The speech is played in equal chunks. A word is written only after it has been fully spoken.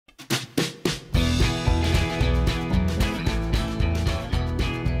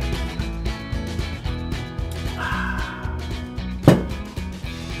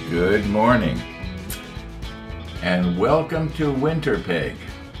Good morning, and welcome to Winterpeg.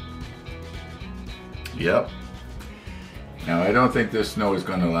 Yep. Now, I don't think this snow is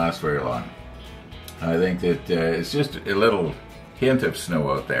going to last very long. I think that it's just a little hint of snow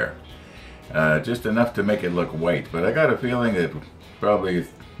out there. Just enough to make it look white. But I got a feeling that probably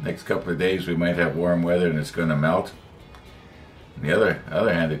next couple of days we might have warm weather and it's going to melt. On the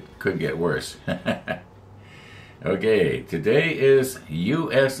other hand, it could get worse. Okay, today is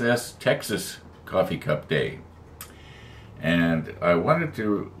USS Texas Coffee Cup Day. And I wanted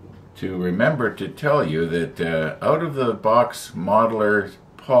to remember to tell you that out of the box modeler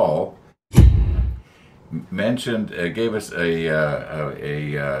Paul mentioned, gave us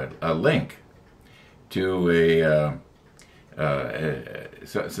a link to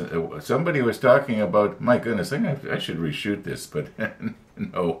somebody was talking about, my goodness, I should reshoot this, but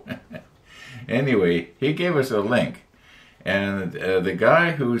no. Anyway, he gave us a link, and the guy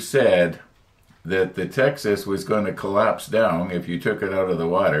who said that the Texas was going to collapse down if you took it out of the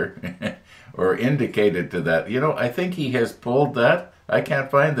water, or indicated to that, I think he has pulled that. I can't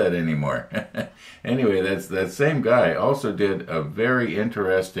find that anymore. Anyway, that same guy also did a very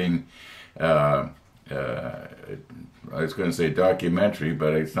interesting, I was going to say documentary,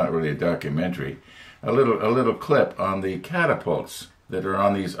 but it's not really a documentary. A little clip on the catapults that are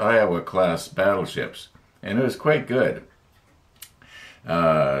on these Iowa class battleships, and it was quite good.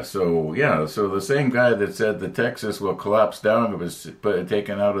 So the same guy that said the Texas will collapse down, it was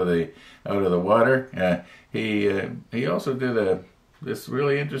taken out of the water. He also did this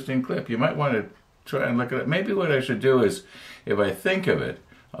really interesting clip. You might want to try and look at it. Maybe what I should do is, if I think of it,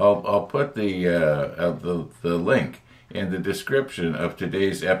 I'll put the link in the description of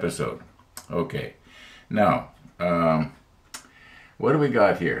today's episode. Okay, now what do we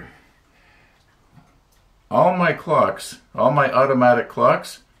got here? All my clocks, all my automatic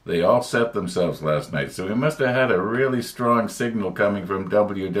clocks, they all set themselves last night. So we must have had a really strong signal coming from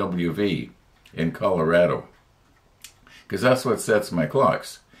WWV in Colorado, because that's what sets my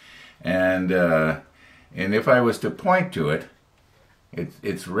clocks. And if I was to point to it,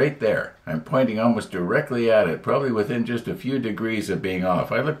 it's right there. I'm pointing almost directly at it, probably within just a few degrees of being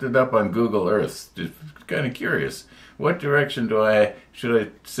off. I looked it up on Google Earth, just kind of curious. What direction should I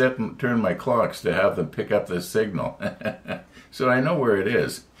set and turn my clocks to have them pick up this signal? So I know where it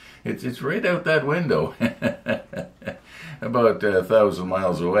is. It's right out that window, about 1,000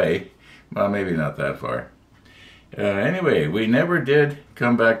 miles away. Well, maybe not that far. Anyway, we never did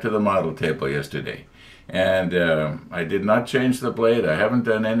come back to the model table yesterday. And I did not change the blade. I haven't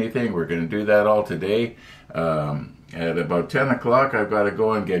done anything. We're going to do that all today. At about 10 o'clock, I've got to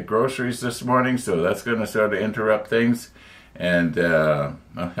go and get groceries this morning, so that's going to sort of interrupt things. And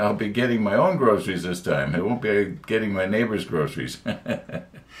I'll be getting my own groceries this time. I won't be getting my neighbor's groceries.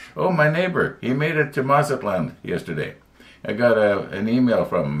 Oh, my neighbor, he made it to Mazatlan yesterday. I got an email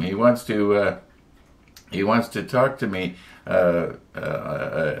from him. He wants to talk to me, a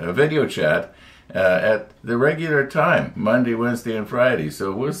video chat, at the regular time, Monday, Wednesday, and Friday.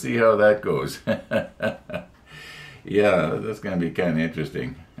 So we'll see how that goes. Yeah, that's going to be kind of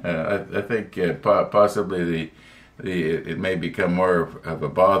interesting. I think possibly it may become more of a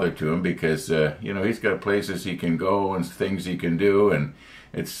bother to him because he's got places he can go and things he can do, and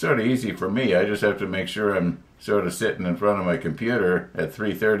it's sort of easy for me. I just have to make sure I'm sort of sitting in front of my computer at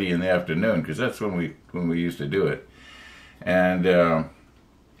 3:30 in the afternoon, because that's when we used to do it. And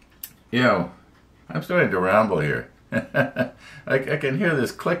I'm starting to ramble here. I can hear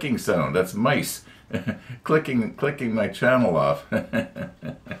this clicking sound. That's mice clicking my channel off.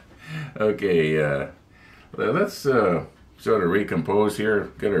 Okay, let's sort of recompose here,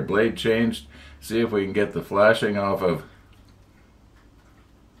 get our blade changed, see if we can get the flashing off of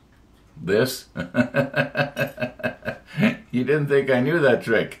this. You didn't think I knew that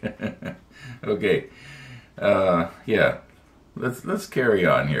trick. Okay, yeah, let's carry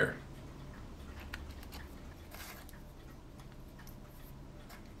on here.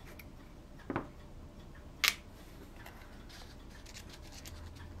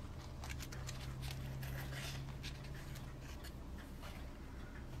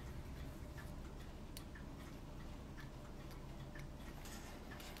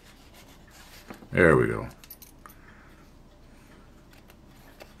 There we go.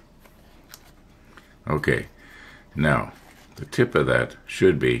 Okay, now the tip of that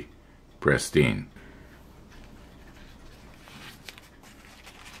should be pristine.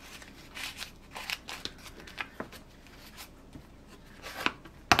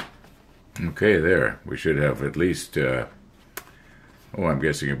 Okay, there. We should have at least, I'm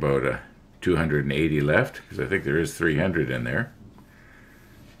guessing about 280 left, because I think there is 300 in there.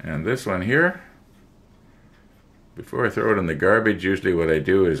 And this one here, before I throw it in the garbage, usually what I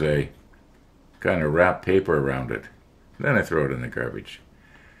do is I kind of wrap paper around it. Then I throw it in the garbage.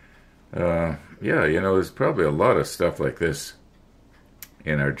 Yeah, you know, there's probably a lot of stuff like this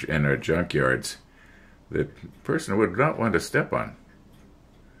in our junkyards that a person would not want to step on,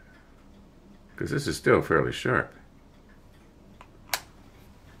 because this is still fairly sharp.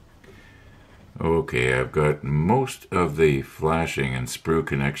 Okay, I've got most of the flashing and sprue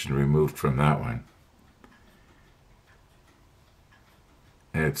connection removed from that one.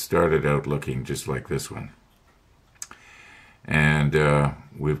 It started out looking just like this one. And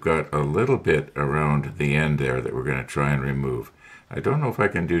we've got a little bit around the end there that we're going to try and remove. I don't know if I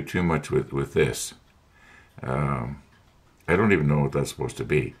can do too much with this. I don't even know what that's supposed to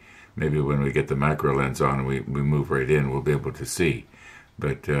be. Maybe when we get the macro lens on and we move right in, we'll be able to see.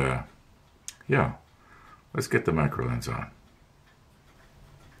 But yeah, let's get the macro lens on.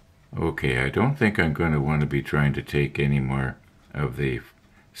 Okay, I don't think I'm going to want to be trying to take any more of the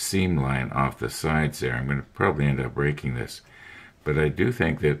seam line off the sides there. I'm going to probably end up breaking this. But I do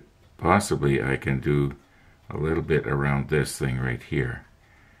think that possibly I can do a little bit around this thing right here.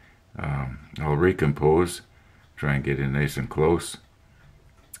 I'll recompose, try and get in nice and close.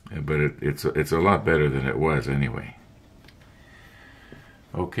 But it's a lot better than it was anyway.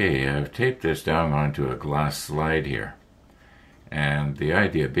 Okay, I've taped this down onto a glass slide here. And the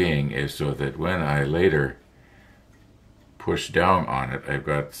idea being is so that when I later push down on it, I've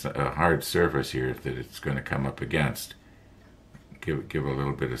got a hard surface here that it's going to come up against. Give a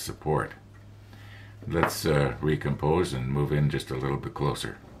little bit of support. Let's recompose and move in just a little bit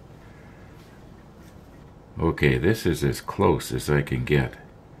closer. Okay, this is as close as I can get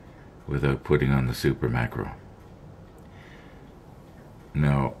without putting on the super macro.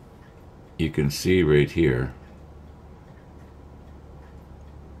 Now, you can see right here,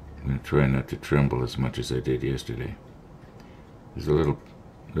 I'm going to try not to tremble as much as I did yesterday. There's a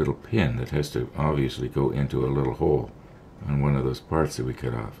little pin that has to obviously go into a little hole on one of those parts that we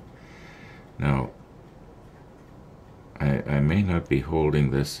cut off. Now, I may not be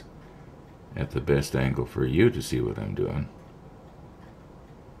holding this at the best angle for you to see what I'm doing.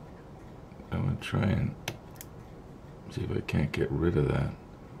 I'm going to try and see if I can't get rid of that.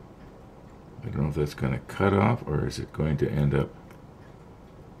 I don't know if that's going to cut off or is it going to end up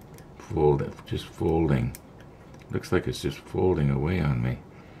just folding. Looks like it's just folding away on me.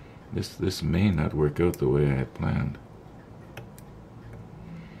 This may not work out the way I had planned.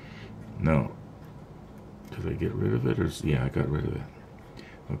 No. Did I get rid of it? Or yeah, I got rid of it.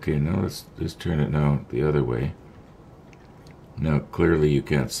 Okay, now let's turn it now the other way. Now clearly you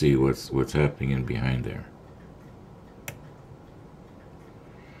can't see what's happening in behind there.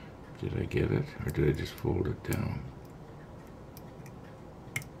 Did I get it, or did I just fold it down?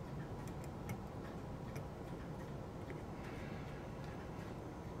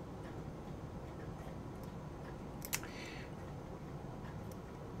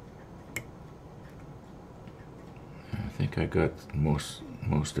 I think I got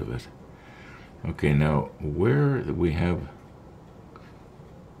most of it. Okay, now where we have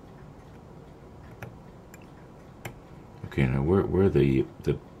where the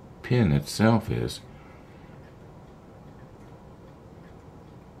pin itself is,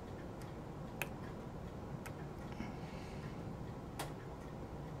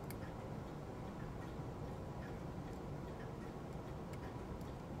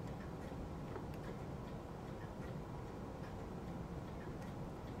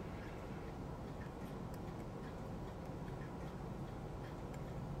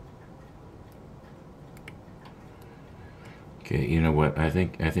 okay, you know what? I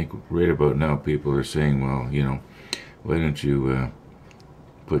think right about now people are saying, well, you know, why don't you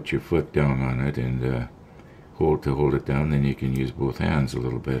put your foot down on it and hold it down? Then you can use both hands a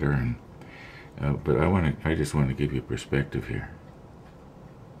little better. And but I just want to give you perspective here.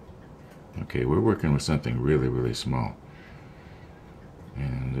 Okay, we're working with something really, really small,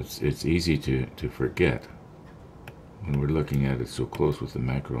 and it's easy to forget when we're looking at it so close with the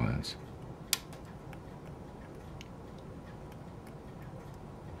macro lens.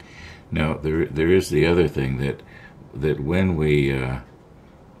 Now, there is the other thing that when we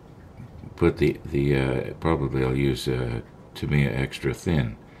put the probably I'll use Tamiya extra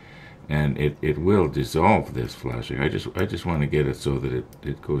thin, and it will dissolve this flashing. I just want to get it so that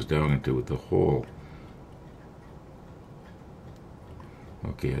it goes down into the hole.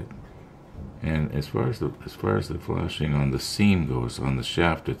 Okay, and as far as the flashing on the seam goes, on the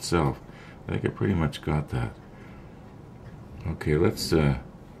shaft itself, I think I pretty much got that. Okay, let's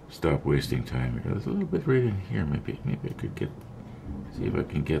stop wasting time here. There's a little bit right in here. Maybe I could get See if I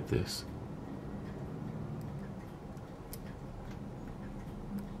can get this.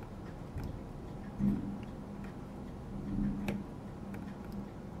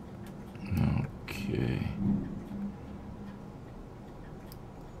 Okay.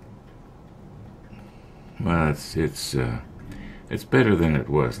 Well, it's better than it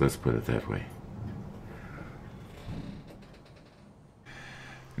was. Let's put it that way.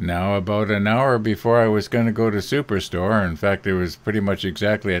 Now, about an hour before I was going to go to Superstore, in fact, it was pretty much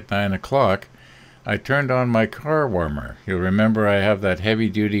exactly at 9 o'clock, I turned on my car warmer. You'll remember I have that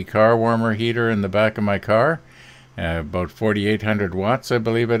heavy-duty car warmer heater in the back of my car, about 4,800 watts, I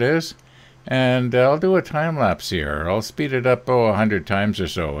believe it is. And I'll do a time-lapse here. I'll speed it up, 100 times or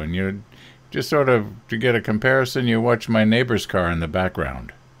so, and you just sort of, to get a comparison, you watch my neighbor's car in the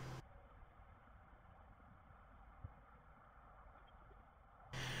background.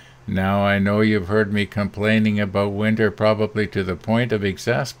 Now I know you've heard me complaining about winter probably to the point of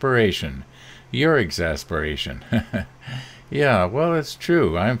exasperation. Your exasperation. Yeah, well, it's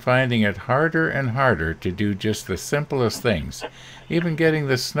true. I'm finding it harder and harder to do just the simplest things. Even getting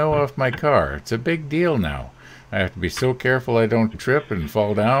the snow off my car. It's a big deal now. I have to be so careful I don't trip and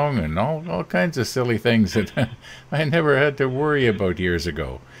fall down and all kinds of silly things that I never had to worry about years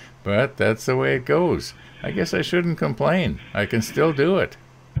ago. But that's the way it goes. I guess I shouldn't complain. I can still do it.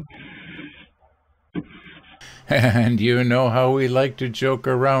 And you know how we like to joke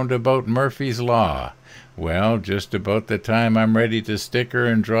around about Murphy's Law. Well, just about the time I'm ready to stick her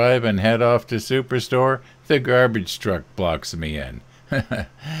and drive and head off to Superstore, the garbage truck blocks me in.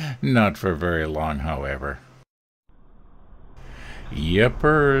 Not for very long, however.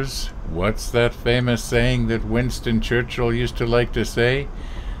 Yepers. What's that famous saying that Winston Churchill used to like to say?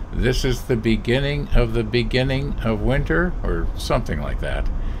 This is the beginning of winter, or something like that.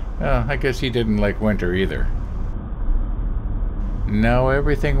 I guess he didn't like winter either. Now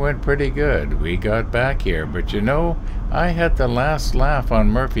everything went pretty good. We got back here, but you know, I had the last laugh on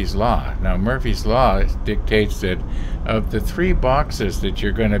Murphy's Law. Now Murphy's Law dictates that of the 3 boxes that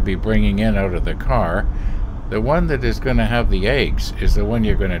you're going to be bringing in out of the car, the one that is going to have the eggs is the one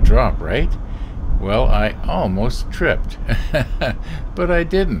you're going to drop, right? Well, I almost tripped, but I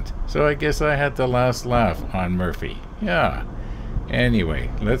didn't, so I guess I had the last laugh on Murphy. Yeah. Anyway,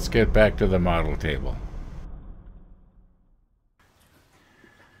 let's get back to the model table.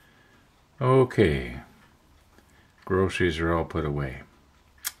 Okay, groceries are all put away.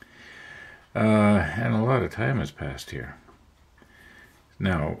 And a lot of time has passed here.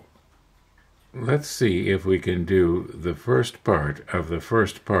 Now, let's see if we can do the first part of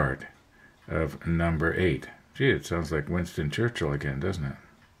number 8. Gee, it sounds like Winston Churchill again, doesn't it?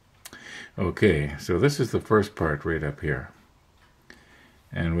 Okay, so this is the first part right up here.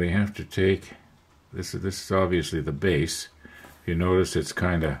 And we have to take, this is obviously the base. If you notice, it's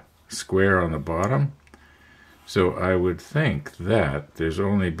kind of square on the bottom. So I would think that there's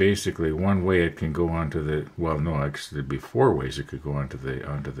only basically one way it can go onto the, well, no, actually there'd be 4 ways it could go onto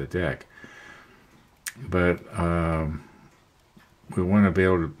the deck. But we want to be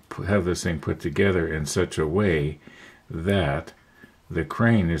able to have this thing put together in such a way that the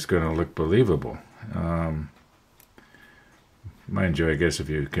crane is going to look believable. Mind you, I guess if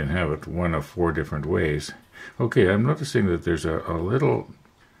you can have it one of 4 different ways. Okay, I'm noticing that there's a little,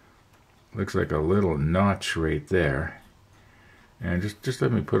 looks like a little notch right there. And just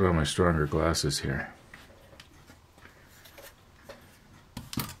let me put on my stronger glasses here.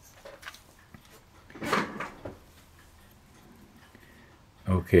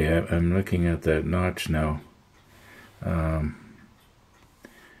 Okay, I'm looking at that notch now.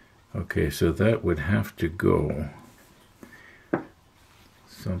 Okay, so that would have to go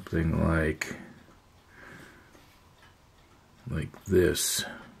something like this.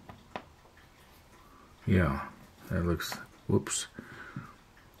 Yeah, that looks, whoops.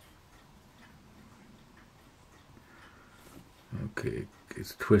 Okay,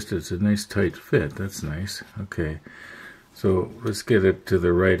 it's twisted. It's a nice tight fit. That's nice. Okay, so let's get it to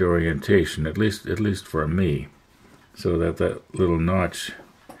the right orientation, at least for me, so that that little notch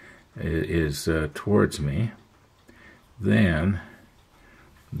is towards me. Then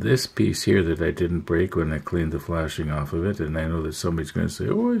this piece here that I didn't break when I cleaned the flashing off of it, and I know that somebody's going to say,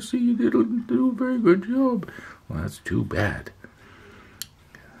 oh, I see you didn't do a very good job. Well, that's too bad.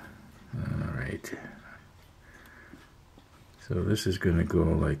 All right. So this is going to go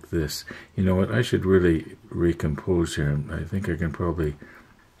like this. You know what? I should really recompose here. I think I can probably,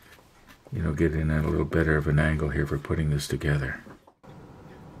 you know, get in at a little better of an angle here for putting this together.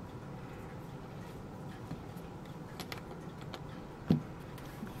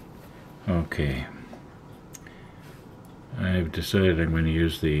 Okay, I've I've decided I'm going to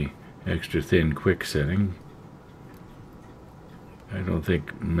use the extra thin quick setting. I don't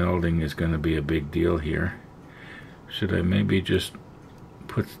think melding is going to be a big deal here. Should I maybe just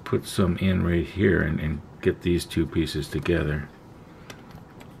put some in right here and get these two pieces together?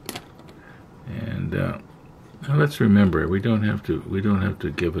 And now let's remember, we don't have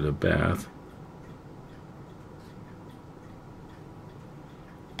to give it a bath.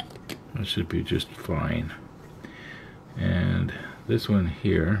 That should be just fine. And this one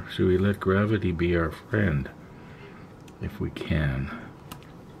here, should we let gravity be our friend if we can?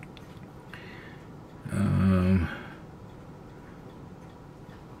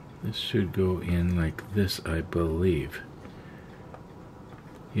 This should go in like this, I believe.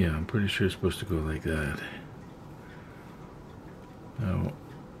 Yeah, I'm pretty sure it's supposed to go like that. Now,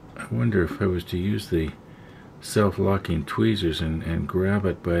 I wonder if I was to use the self-locking tweezers and grab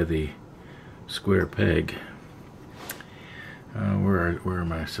it by the square peg. Where are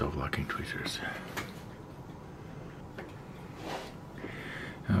my self-locking tweezers?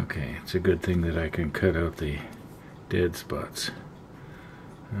 Okay, it's a good thing that I can cut out the dead spots.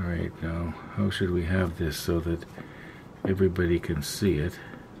 Alright, now, how should we have this so that everybody can see it?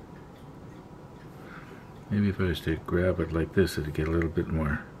 Maybe if I was to grab it like this, it'd get a little bit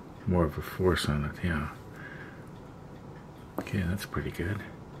more of a force on it, yeah. Okay, that's pretty good.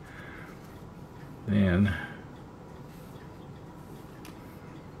 Then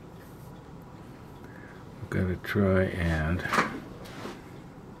I've got to try and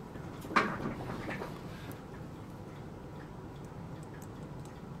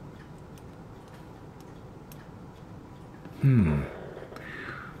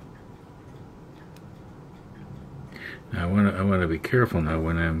I want to be careful now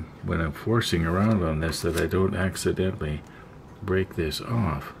when I'm forcing around on this that I don't accidentally break this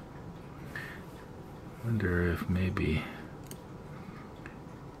off. Wonder if maybe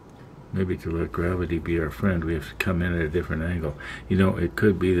to let gravity be our friend, we have to come in at a different angle. You know, it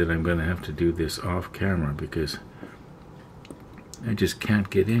could be that I'm going to have to do this off camera because I just can't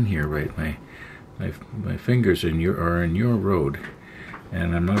get in here right. My fingers are in your road,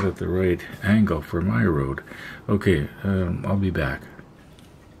 and I'm not at the right angle for my road. Okay, I'll be back.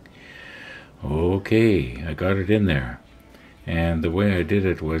 Okay, I got it in there. And the way I did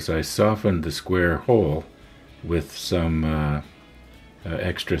it was I softened the square hole with some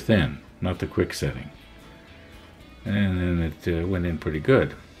extra thin, not the quick setting. And then it went in pretty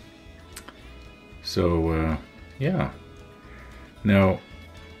good. So, yeah. Now,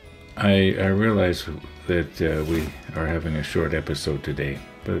 I realize that we are having a short episode today,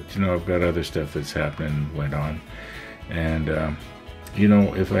 but you know, I've got other stuff that's happened and went on. And, you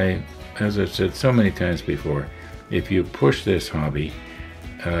know, as I've said so many times before, if you push this hobby,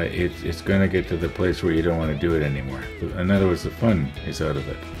 it's going to get to the place where you don't want to do it anymore. In other words, the fun is out of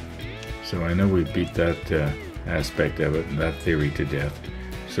it. So I know we beat that aspect of it and that theory to death.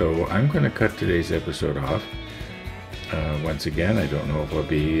 So I'm going to cut today's episode off. Once again, I don't know if I'll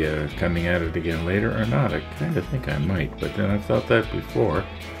be coming at it again later or not. I kind of think I might, but then I've thought that before.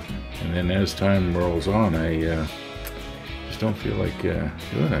 And then as time rolls on, I just don't feel like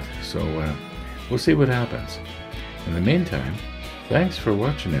doing it. So we'll see what happens. In the meantime, thanks for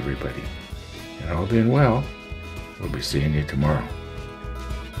watching, everybody. And all being well, we'll be seeing you tomorrow.